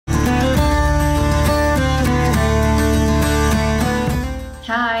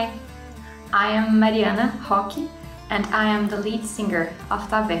am Mariana Roque and I am the lead singer of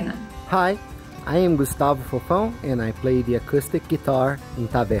Taverna. Hi, I am Gustavo Fofão and I play the acoustic guitar in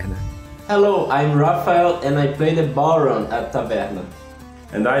Taverna. Hello, I'm Rafael and I play the ballroom at Taverna.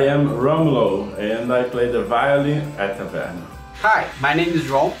 And I am Romulo and I play the violin at Taverna. Hi, my name is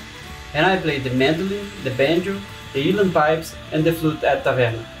João and I play the mandolin, the banjo, the uilleann pipes and the flute at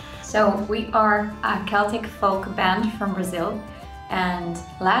Taverna. So we are a Celtic folk band from Brazil, and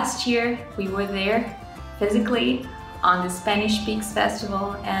last year we were there physically on the Spanish Peaks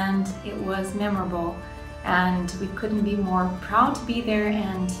Festival and it was memorable, and we couldn't be more proud to be there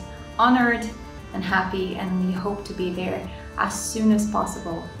and honored and happy, and we hope to be there as soon as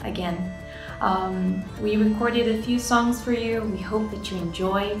possible again. We recorded a few songs for you. We hope that you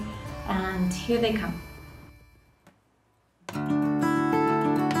enjoy, and here they come.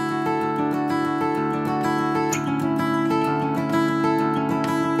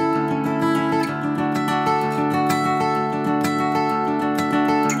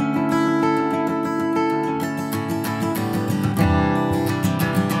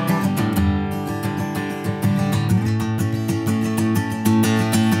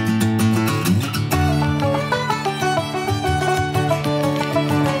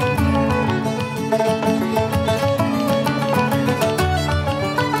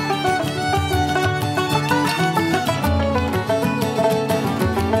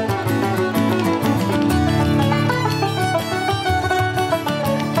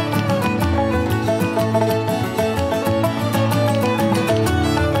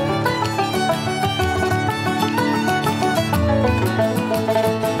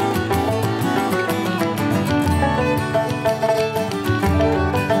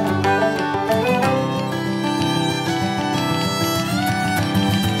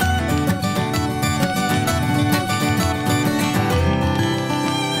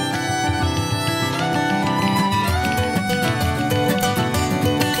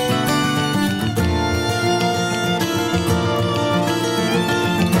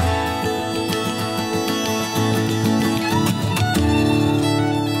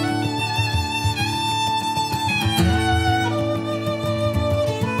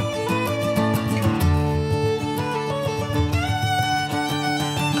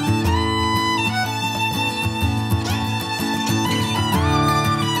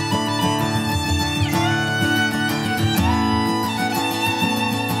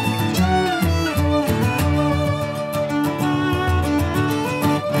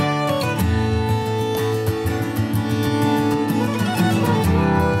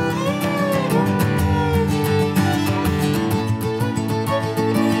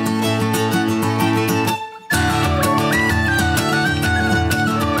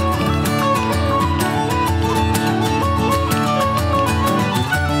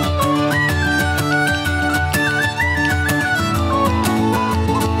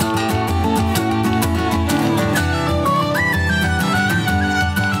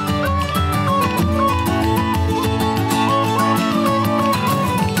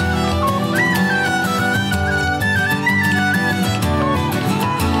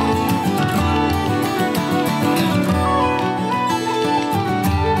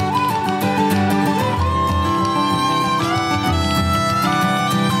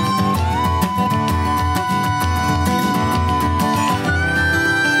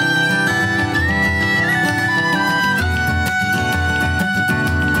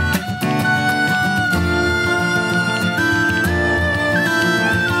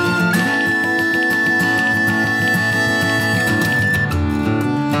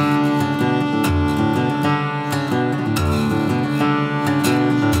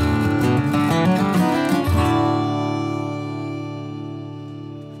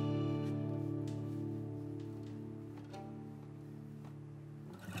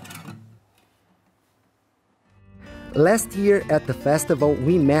 Last year at the festival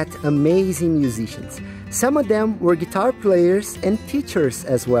we met amazing musicians. Some of them were guitar players and teachers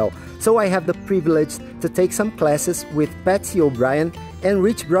as well, so I have the privilege to take some classes with Patsy O'Brien and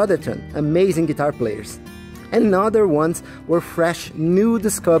Rich Brotherton, amazing guitar players. And other ones were fresh new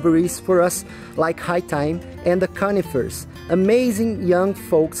discoveries for us, like High Time and the Conifers, amazing young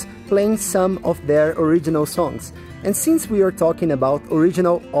folks playing some of their original songs. And since we are talking about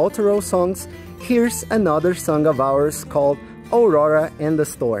original Aotearoa songs, here's another song of ours called Aurora and the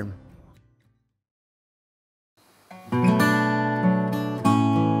Storm.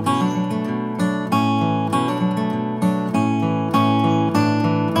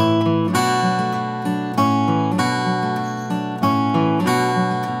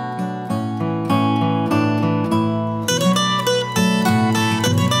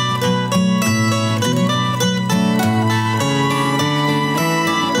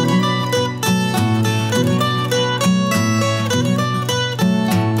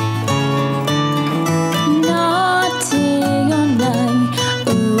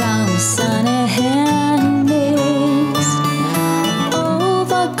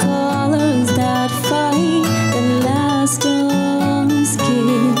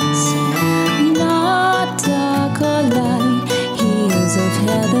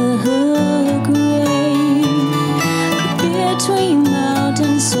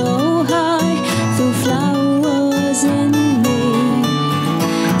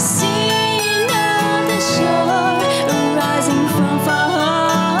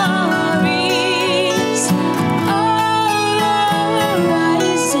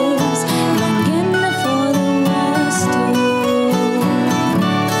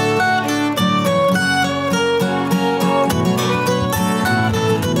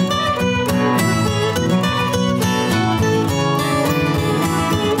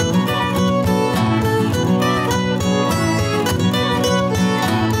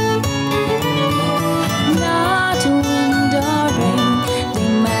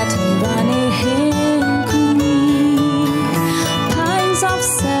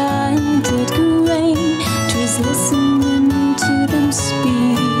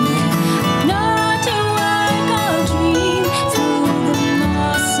 Not to work or dream through the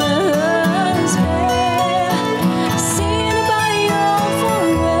mosses bare. Seen by your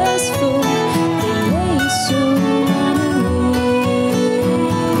forestful, they lay so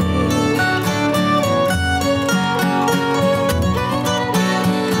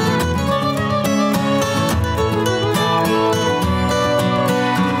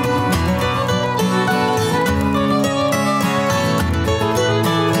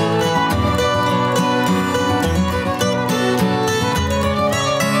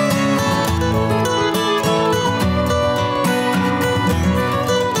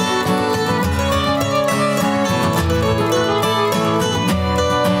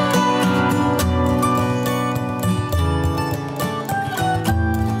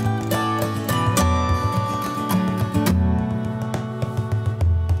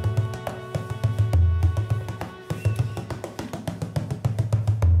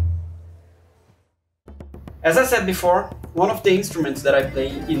As I said before, one of the instruments that I play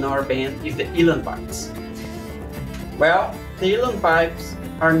in our band is the uilleann pipes. Well, the uilleann pipes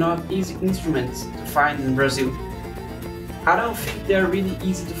are not easy instruments to find in Brazil. I don't think they're really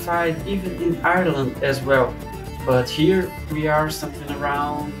easy to find even in Ireland as well, but here we are something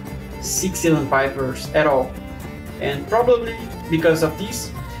around 6 uilleann pipers at all. And probably because of this,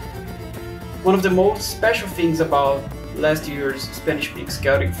 one of the most special things about last year's Spanish Peaks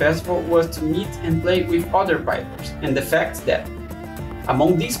Celtic Festival was to meet and play with other pipers, and the fact that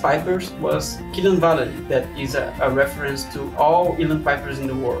among these pipers was Uilleann Valley, that is a reference to all uilleann pipers in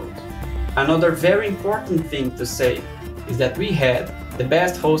the world. Another very important thing to say is that we had the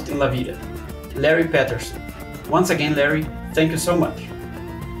best host in La Vida, Larry Patterson. Once again, Larry, thank you so much.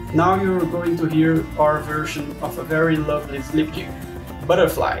 Now you're going to hear our version of a very lovely slip jig,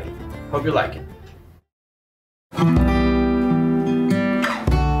 Butterfly. Hope you like it.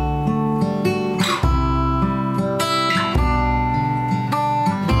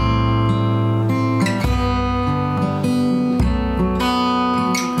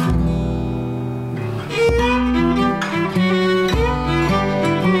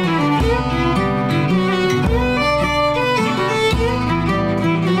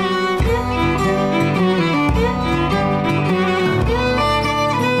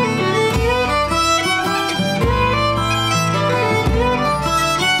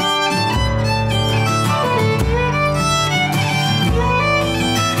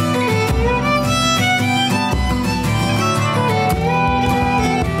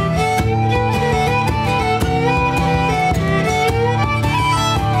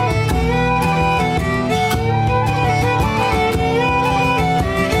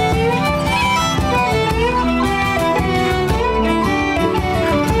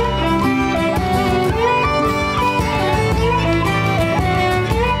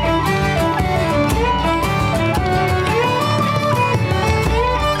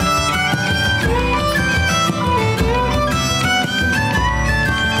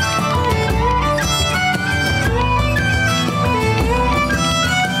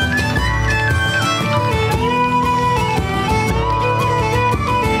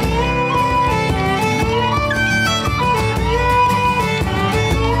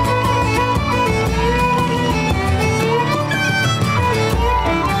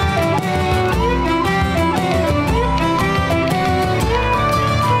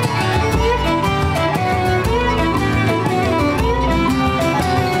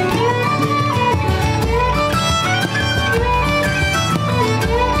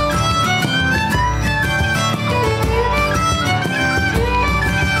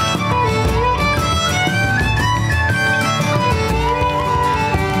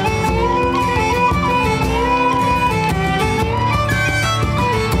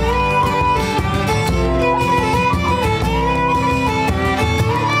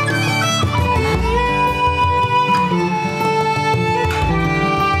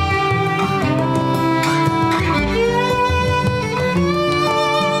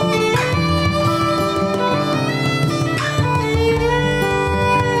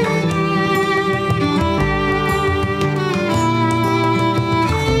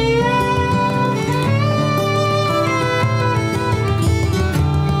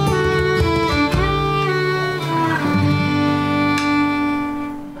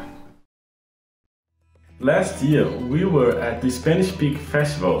 Last year, we were at the Spanish Peak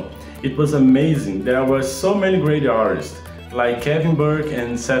Festival. It was amazing. There were so many great artists, like Kevin Burke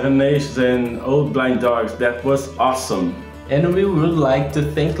and Seven Nations and Old Blind Dogs. That was awesome. And we would like to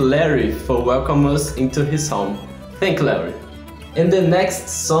thank Larry for welcoming us into his home. Thank you, Larry. And the next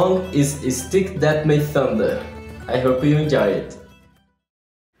song is Stick That May Thunder. I hope you enjoy it.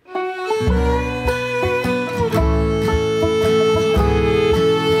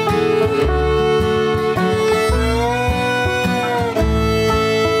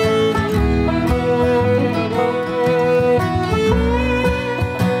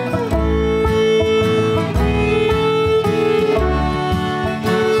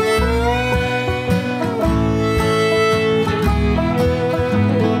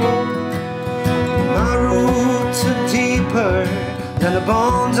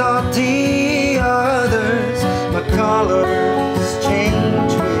 are the others. My colors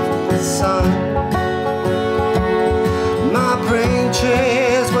change with the sun. My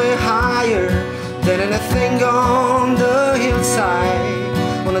branches were higher than anything on the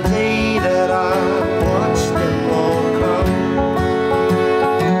hillside on a day that I watched them all come.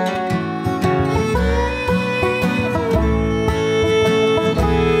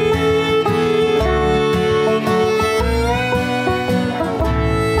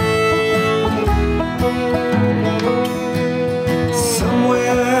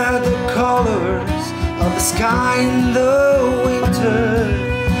 Somewhere the colors of the sky in the winter,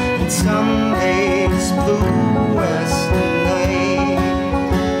 and some days blue as the night.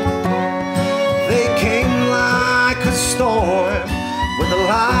 They came like a storm with the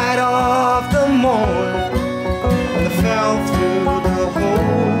light of the morn, and they fell through the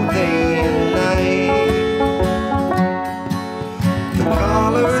whole day and night. The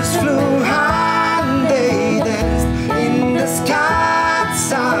colors flew high and they danced in the sky.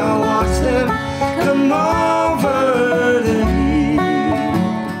 I watched them come over the hill.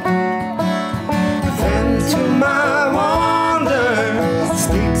 Then to my wonder,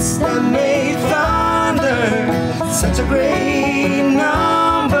 sticks that made thunder, such a great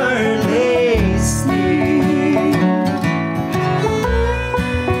number lay still.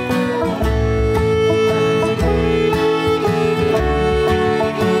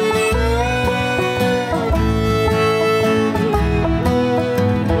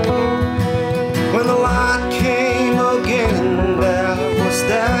 When the light came again, there was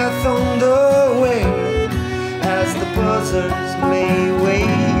death on the wing, as the buzzards made way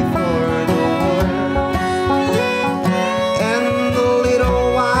for the world. And the little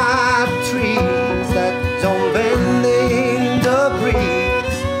white trees that don't bend in the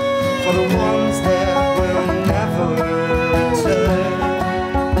breeze, for the ones that will never return.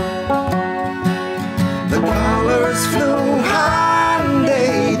 The colors flew high and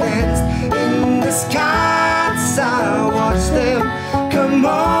they danced in the skies. I watched them come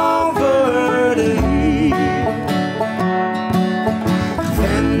over the hill.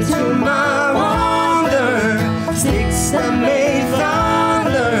 Then to my wonder, sticks that made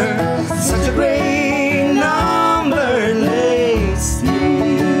thunder, such a great number lay still.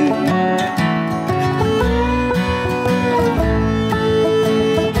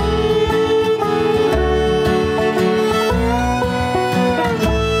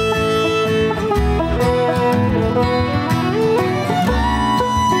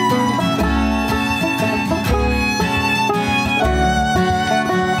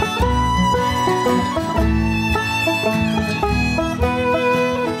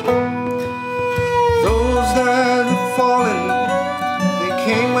 Those that have fallen, they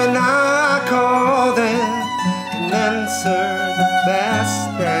came when I called them, and answered the best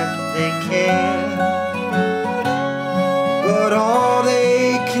that they can. But all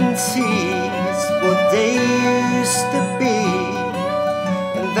they can see is what they used to be,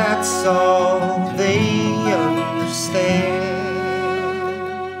 and that's all they understand.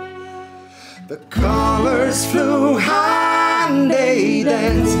 The colors flew high and they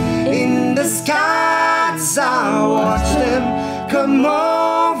danced in the skies. I watched them come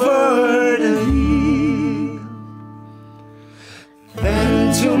over the hill.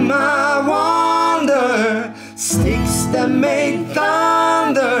 Then to my wonder, sticks that made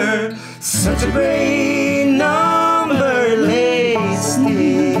thunder, such a great number lay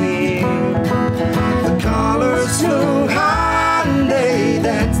still. The colors flew high and they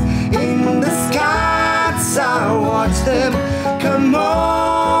danced in the skies. I watched them come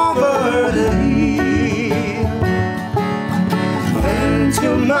over the hill. Then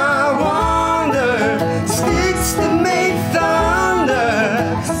to my wonder, sticks that made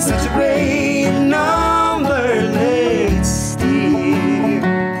thunder, such a great number lay still.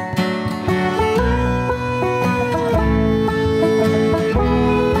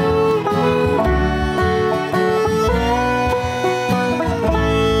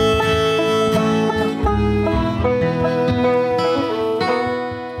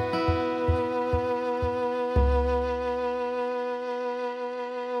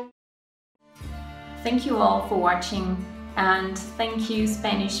 Thank you all for watching, and thank you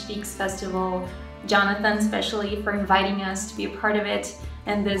Spanish Speaks Festival, Jonathan especially, for inviting us to be a part of it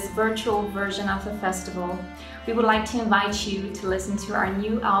and this virtual version of the festival. We would like to invite you to listen to our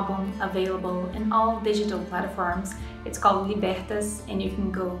new album, available in all digital platforms. It's called Libertas, and you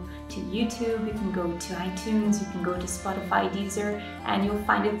can go to YouTube, you can go to iTunes, you can go to Spotify, Deezer, and you'll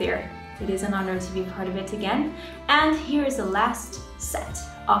find it there. It is an honor to be part of it again. And here is the last set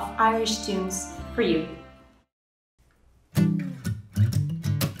of Irish tunes for you.